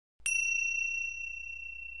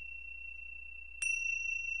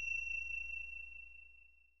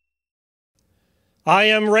I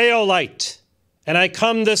am Rayolite, and I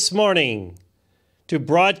come this morning to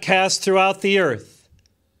broadcast throughout the earth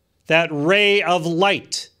that ray of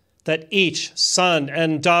light that each son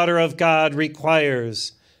and daughter of God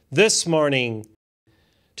requires this morning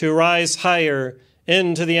to rise higher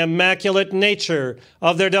into the immaculate nature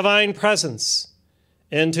of their divine presence,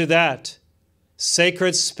 into that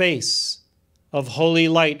sacred space of holy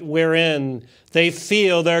light wherein they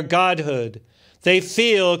feel their godhood, they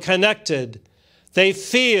feel connected, they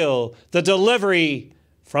feel the delivery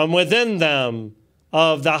from within them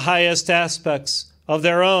of the highest aspects of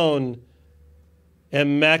their own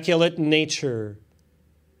immaculate nature.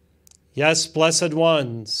 Yes, blessed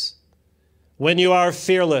ones, when you are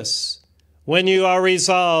fearless, when you are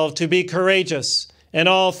resolved to be courageous in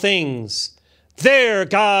all things, there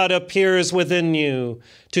God appears within you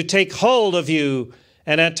to take hold of you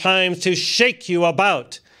and at times to shake you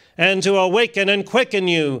about and to awaken and quicken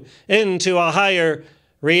you into a higher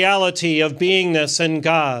reality of beingness in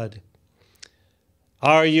God.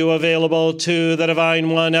 Are you available to the Divine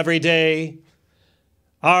One every day?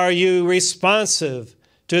 Are you responsive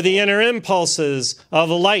to the inner impulses of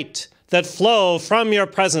light that flow from your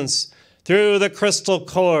presence through the crystal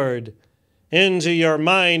cord into your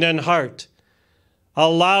mind and heart,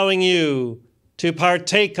 allowing you to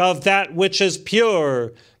partake of that which is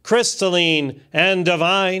pure, crystalline, and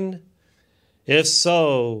divine? If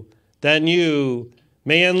so, then you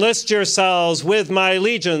may enlist yourselves with my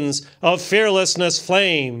legions of fearlessness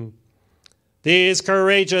flame, these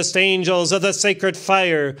courageous angels of the sacred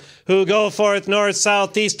fire who go forth north,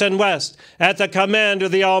 south, east, and west at the command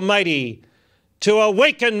of the Almighty to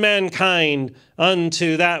awaken mankind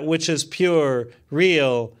unto that which is pure,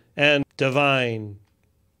 real, and divine.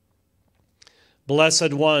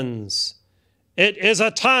 Blessed ones, it is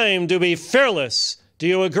a time to be fearless. Do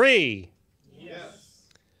you agree? Yes.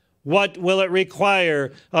 What will it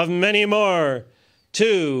require of many more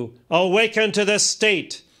to awaken to this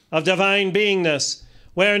state of divine beingness,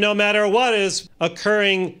 where no matter what is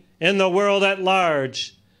occurring in the world at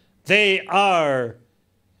large, they are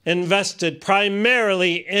invested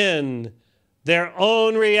primarily in their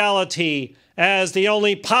own reality as the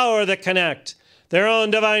only power that can act, their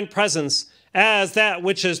own divine presence as that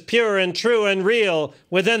which is pure and true and real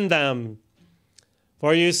within them.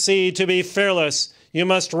 For you see, to be fearless, you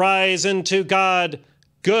must rise into God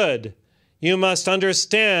good. You must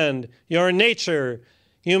understand your nature.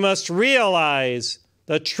 You must realize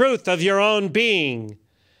the truth of your own being.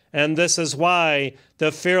 And this is why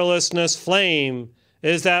the fearlessness flame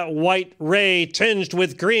is that white ray tinged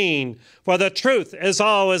with green, for the truth is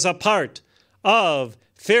always a part of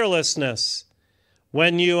fearlessness.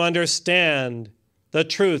 When you understand the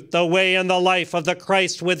truth, the way, and the life of the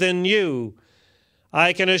Christ within you,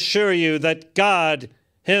 I can assure you that God,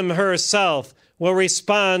 Him, herself, will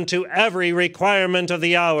respond to every requirement of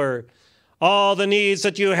the hour, all the needs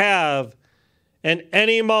that you have in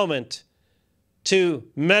any moment to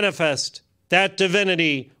manifest that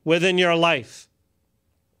divinity within your life.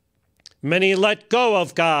 Many let go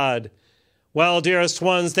of God. Well, dearest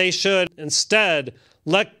ones, they should instead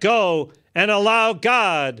let go and allow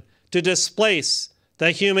God to displace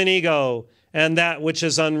the human ego and that which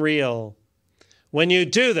is unreal. When you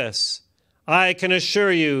do this, I can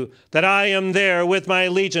assure you that I am there with my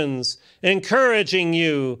legions, encouraging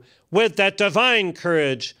you with that divine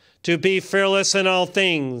courage to be fearless in all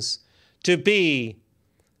things, to be,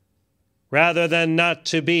 rather than not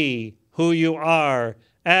to be, who you are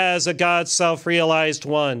as a God self-realized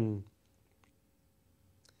one.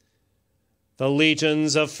 The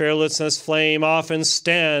legions of fearlessness flame often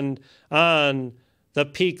stand on the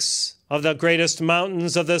peaks of the greatest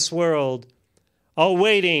mountains of this world,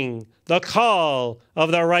 awaiting the call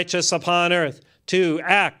of the righteous upon earth to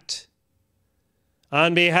act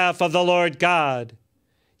on behalf of the Lord God.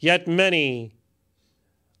 Yet many,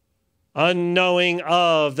 unknowing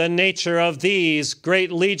of the nature of these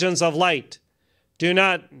great legions of light, do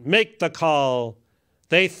not make the call.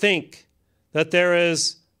 They think that there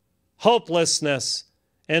is hopelessness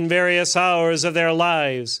in various hours of their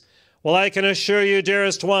lives. Well, I can assure you,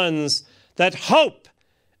 dearest ones, that hope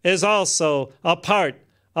is also a part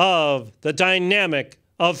of the dynamic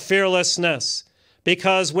of fearlessness,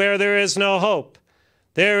 because where there is no hope,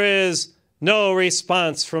 there is no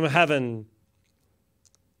response from heaven.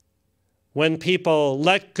 When people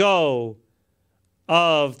let go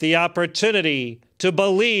of the opportunity to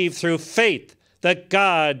believe through faith that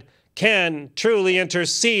God can truly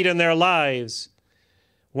intercede in their lives,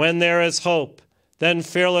 when there is hope, then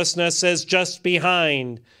fearlessness is just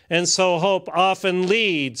behind. And so hope often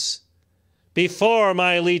leads before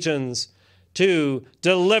my legions to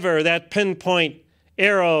deliver that pinpoint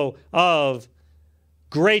arrow of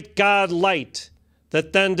great God light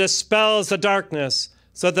that then dispels the darkness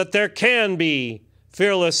so that there can be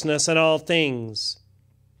fearlessness in all things.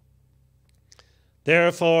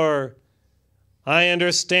 Therefore, I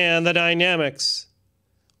understand the dynamics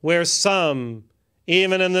where some,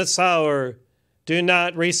 even in this hour, do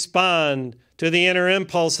not respond to the inner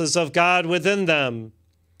impulses of God within them,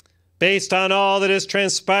 based on all that is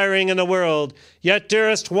transpiring in the world. Yet,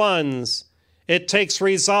 dearest ones, it takes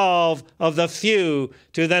resolve of the few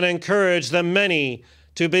to then encourage the many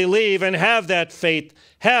to believe and have that faith,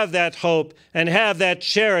 have that hope, and have that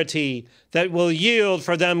charity that will yield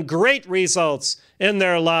for them great results in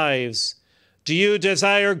their lives. Do you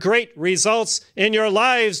desire great results in your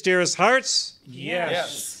lives, dearest hearts?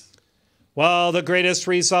 Yes. Well, the greatest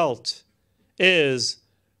result is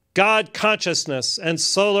God consciousness and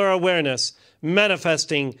solar awareness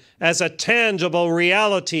manifesting as a tangible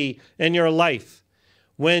reality in your life,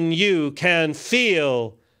 when you can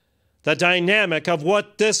feel the dynamic of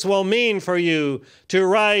what this will mean for you to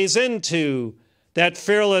rise into that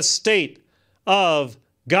fearless state of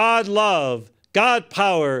God love, God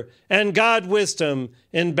power, and God wisdom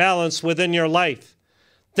in balance within your life.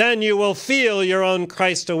 Then you will feel your own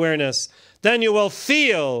Christ awareness. Then you will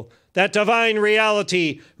feel that divine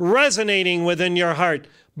reality resonating within your heart,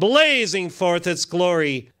 blazing forth its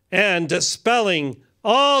glory and dispelling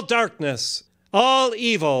all darkness, all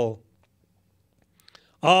evil,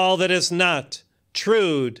 all that is not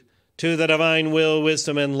true to the divine will,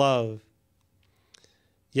 wisdom, and love.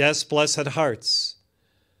 Yes, blessed hearts,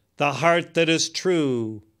 the heart that is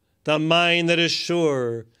true, the mind that is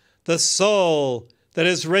sure, the soul that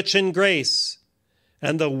is rich in grace,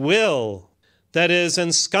 and the will that is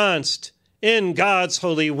ensconced in God's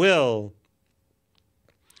holy will.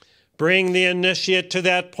 Bring the initiate to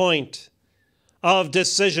that point of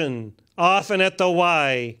decision, often at the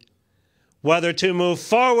why, whether to move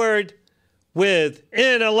forward with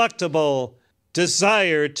ineluctable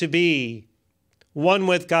desire to be one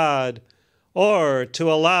with God, or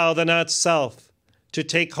to allow the not-self to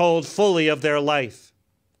take hold fully of their life.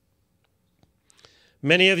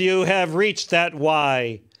 Many of you have reached that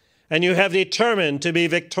why, and you have determined to be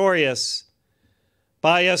victorious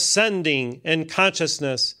by ascending in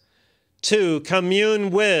consciousness to commune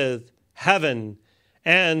with heaven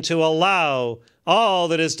and to allow all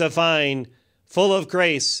that is divine, full of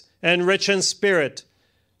grace and rich in spirit,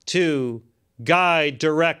 to guide,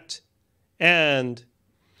 direct, and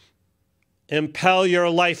impel your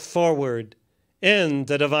life forward in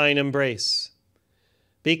the divine embrace.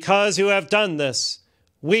 Because you have done this,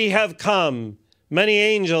 we have come. Many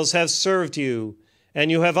angels have served you,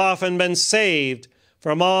 and you have often been saved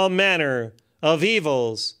from all manner of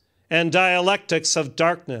evils and dialectics of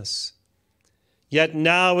darkness. Yet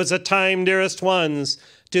now is a time, dearest ones,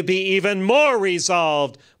 to be even more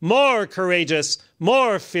resolved, more courageous,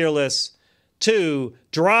 more fearless, to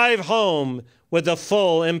drive home with the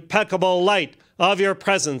full, impeccable light of your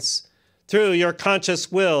presence through your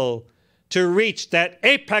conscious will, to reach that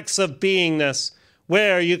apex of beingness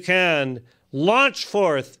where you can launch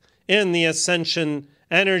forth in the ascension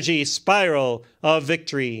energy spiral of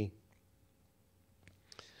victory.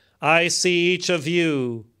 I see each of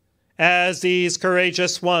you as these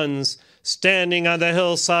courageous ones standing on the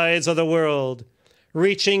hillsides of the world,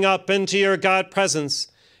 reaching up into your God presence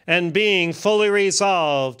and being fully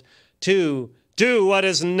resolved to do what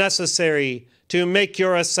is necessary to make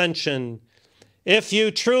your ascension. If you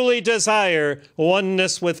truly desire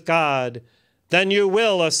oneness with God, then you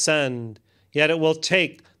will ascend. Yet it will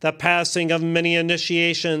take the passing of many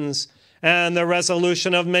initiations and the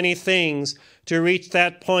resolution of many things to reach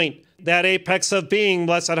that point, that apex of being,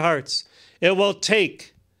 blessed hearts. It will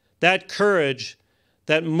take that courage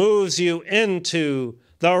that moves you into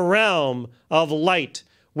the realm of light,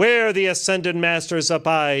 where the ascended masters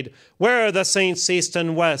abide, where the saints east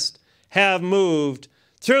and west have moved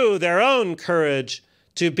through their own courage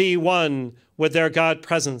to be one with their God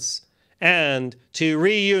presence and to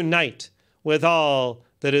reunite with all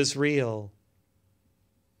that is real.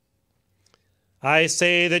 I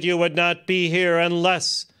say that you would not be here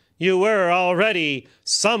unless you were already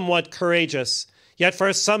somewhat courageous. Yet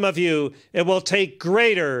for some of you, it will take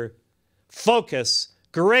greater focus,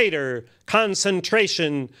 greater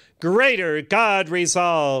concentration, greater God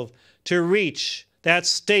resolve to reach that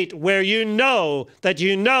state where you know that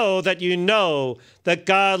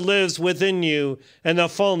God lives within you in the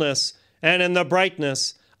fullness and in the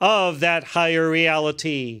brightness of that higher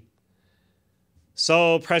reality.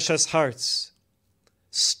 So, precious hearts,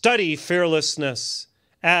 study fearlessness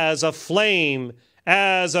as a flame,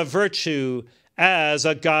 as a virtue, as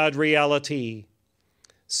a God reality.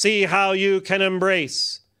 See how you can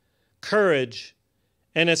embrace courage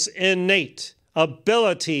and its innate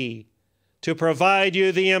ability to provide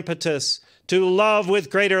you the impetus to love with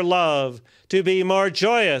greater love, to be more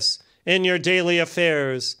joyous in your daily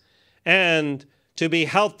affairs, and to be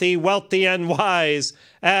healthy, wealthy, and wise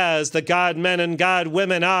as the God men and God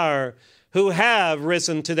women are, who have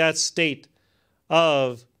risen to that state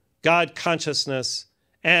of God consciousness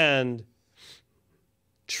and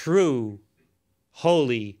true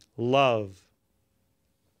holy love.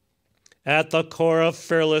 At the core of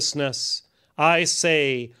fearlessness, I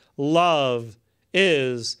say love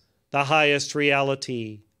is the highest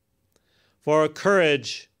reality. For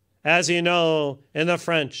courage, as you know in the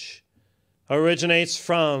French, originates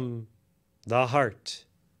from the heart.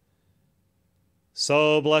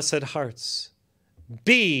 So, blessed hearts,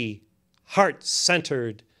 be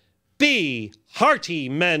heart-centered, be hearty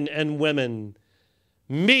men and women,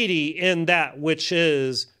 meaty in that which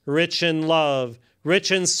is rich in love,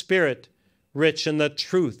 rich in spirit, rich in the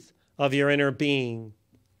truth of your inner being.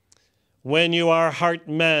 When you are heart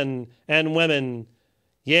men and women,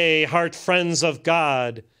 yea, heart friends of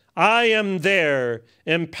God, I am there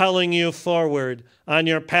impelling you forward on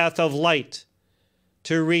your path of light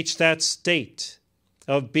to reach that state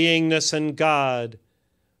of beingness in God,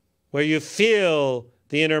 where you feel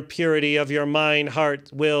the inner purity of your mind, heart,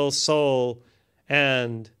 will, soul,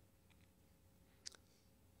 and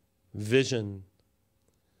vision.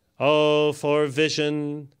 Oh, for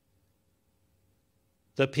vision,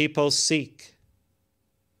 the people seek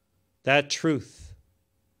that truth,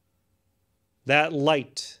 that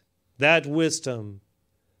light, that wisdom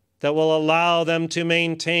that will allow them to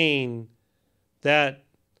maintain that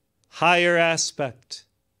higher aspect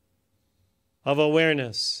of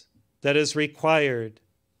awareness that is required.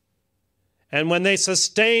 And when they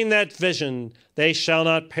sustain that vision, they shall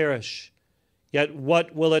not perish. Yet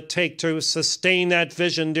what will it take to sustain that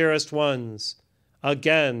vision, dearest ones?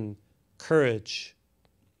 Again, courage.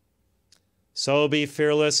 So be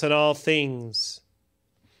fearless in all things.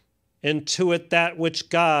 Intuit that which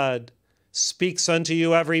God speaks unto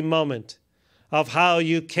you every moment of how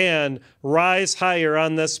you can rise higher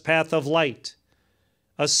on this path of light,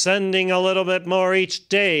 ascending a little bit more each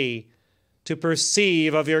day to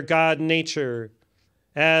perceive of your God nature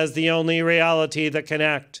as the only reality that can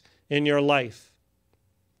act in your life.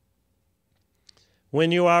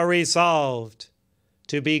 When you are resolved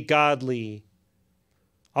to be godly,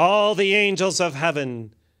 all the angels of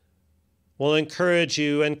heaven will encourage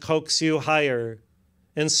you and coax you higher,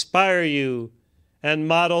 inspire you, and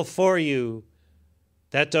model for you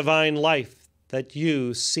that divine life that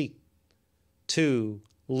you seek to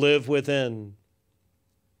live within.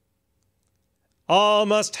 All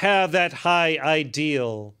must have that high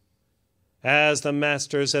ideal, as the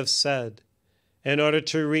masters have said, in order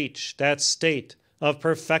to reach that state of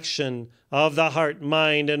perfection of the heart,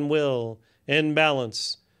 mind, and will in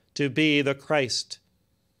balance, to be the Christ,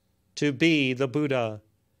 to be the Buddha,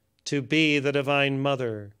 to be the Divine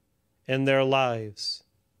Mother in their lives.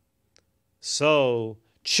 So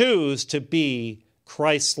choose to be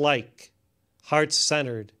Christ-like,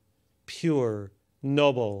 heart-centered, pure,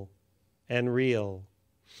 noble, and real.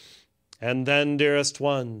 And then, dearest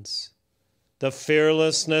ones, the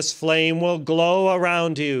fearlessness flame will glow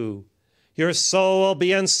around you. Your soul will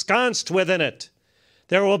be ensconced within it.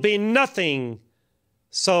 There will be nothing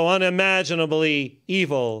so unimaginably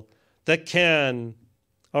evil that can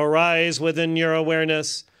arise within your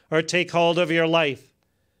awareness or take hold of your life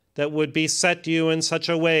that would beset you in such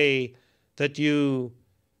a way that you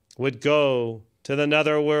would go to the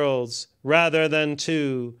nether worlds rather than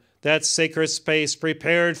to that sacred space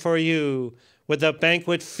prepared for you with the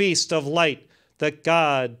banquet feast of light that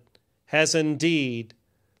God has indeed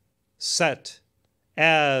set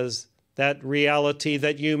as that reality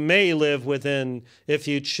that you may live within if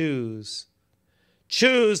you choose.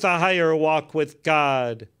 Choose the higher walk with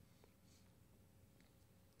God,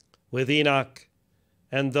 with Enoch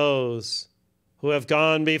and those who have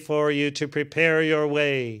gone before you to prepare your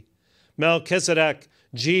way, Melchizedek,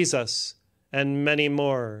 Jesus, and many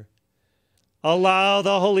more. Allow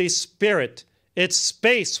the Holy Spirit its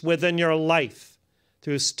space within your life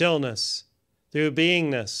through stillness, through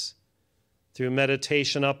beingness, through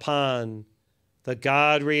meditation upon the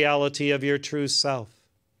God reality of your true self.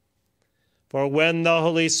 For when the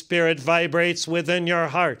Holy Spirit vibrates within your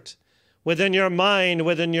heart, within your mind,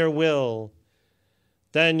 within your will,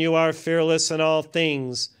 then you are fearless in all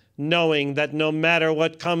things, knowing that no matter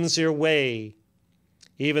what comes your way,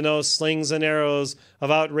 even those slings and arrows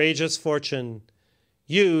of outrageous fortune,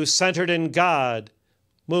 you, centered in God,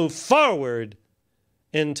 move forward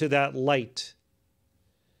into that light.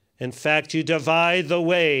 In fact, you divide the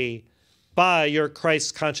way by your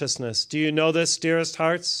Christ consciousness. Do you know this, dearest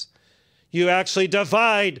hearts? You actually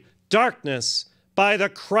divide darkness by the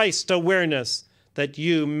Christ awareness that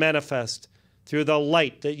you manifest through the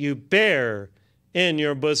light that you bear in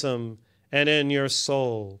your bosom and in your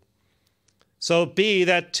soul. So be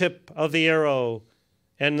that tip of the arrow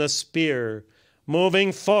and the spear,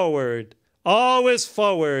 moving forward, always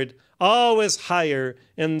higher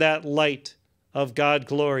in that light of God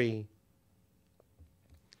glory.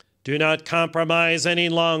 Do not compromise any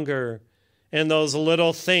longer in those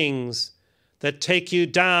little things that take you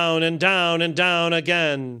down and down and down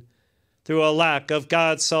again through a lack of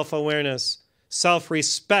God's self-awareness,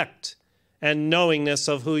 self-respect, and knowingness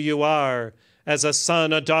of who you are as a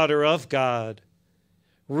son, a daughter of God.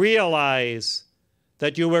 Realize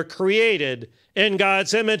that you were created in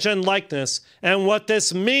God's image and likeness, and what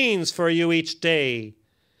this means for you each day.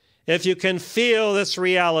 If you can feel this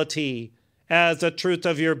reality as the truth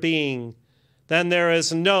of your being, then there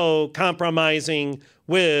is no compromising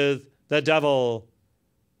with the devil,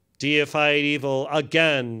 deified evil.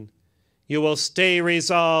 Again, you will stay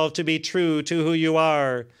resolved to be true to who you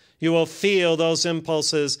are. You will feel those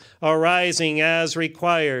impulses arising as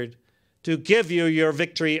required to give you your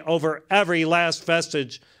victory over every last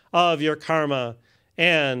vestige of your karma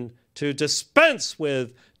and to dispense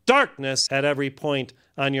with darkness at every point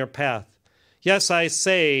on your path. Yes, I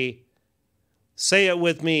say it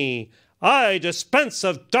with me, I dispense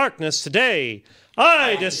of darkness today.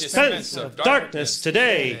 I dispense of darkness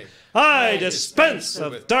today. I dispense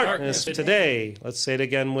of darkness today. Let's say it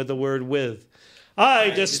again with the word with. I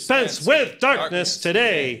dispense with darkness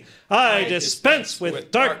today. I dispense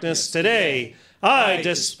with darkness today. I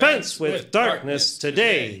dispense with darkness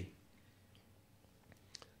today.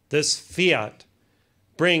 This fiat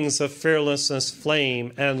brings the fearlessness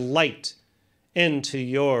flame and light into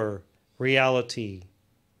your reality.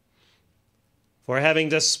 For having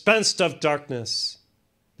dispensed of darkness,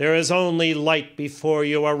 there is only light before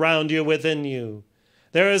you, around you, within you.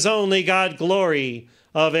 There is only God glory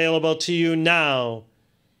available to you now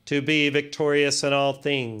to be victorious in all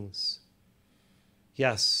things.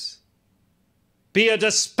 Yes. Be a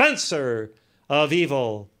dispenser of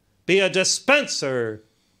evil. Be a dispenser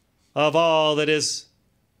of all that is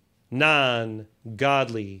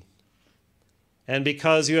non-godly. And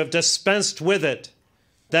because you have dispensed with it,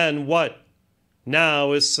 then what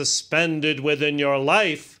now is suspended within your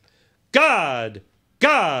life? God,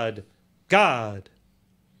 God, God.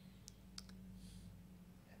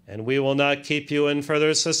 And we will not keep you in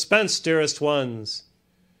further suspense, dearest ones,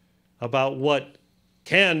 about what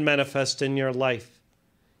can manifest in your life.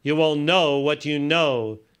 You will know what you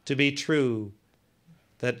know to be true,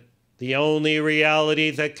 that the only reality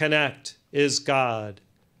that can act is God.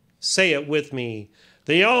 Say it with me.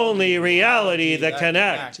 The only reality that can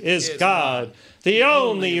act is God. The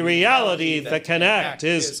only reality that can act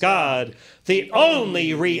is God. The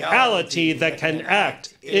only reality that can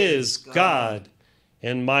act is God.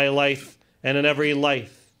 In my life and in every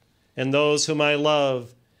life, and those whom I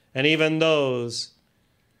love, and even those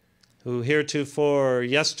who heretofore,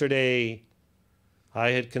 yesterday, I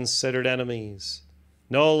had considered enemies.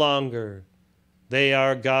 No longer. They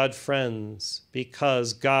are God friends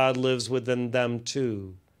because God lives within them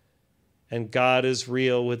too, and God is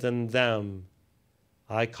real within them.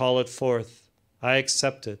 I call it forth. I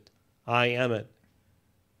accept it. I am it.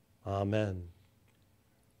 Amen.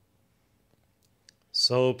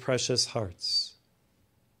 So, precious hearts,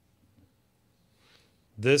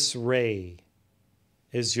 this ray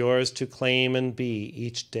is yours to claim and be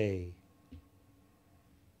each day.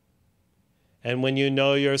 And when you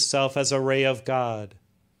know yourself as a ray of God,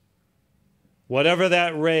 whatever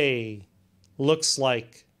that ray looks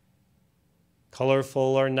like, colorful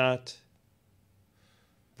or not,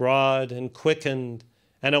 broad and quickened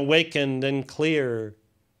and awakened and clear,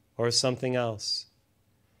 or something else,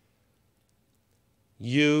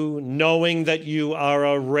 you, knowing that you are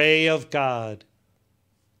a ray of God,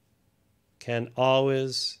 can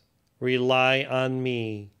always rely on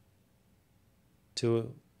me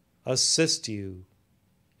to assist you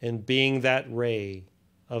in being that ray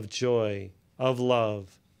of joy, of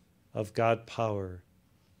love, of God power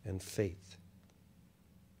and faith.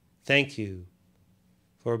 Thank you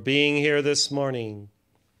for being here this morning,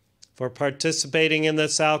 for participating in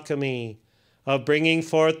this alchemy of bringing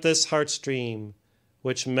forth this heart stream,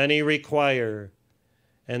 which many require.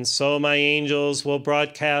 And so my angels will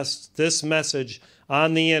broadcast this message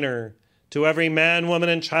on the inner to every man, woman,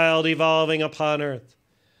 and child evolving upon earth,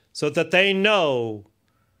 so that they know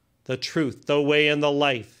the truth, the way, and the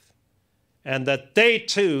life, and that they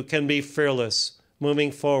too can be fearless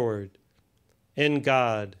moving forward in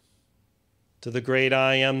God to the great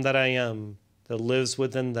I am that lives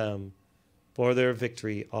within them for their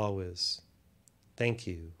victory always. Thank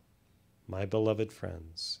you, my beloved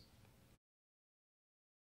friends.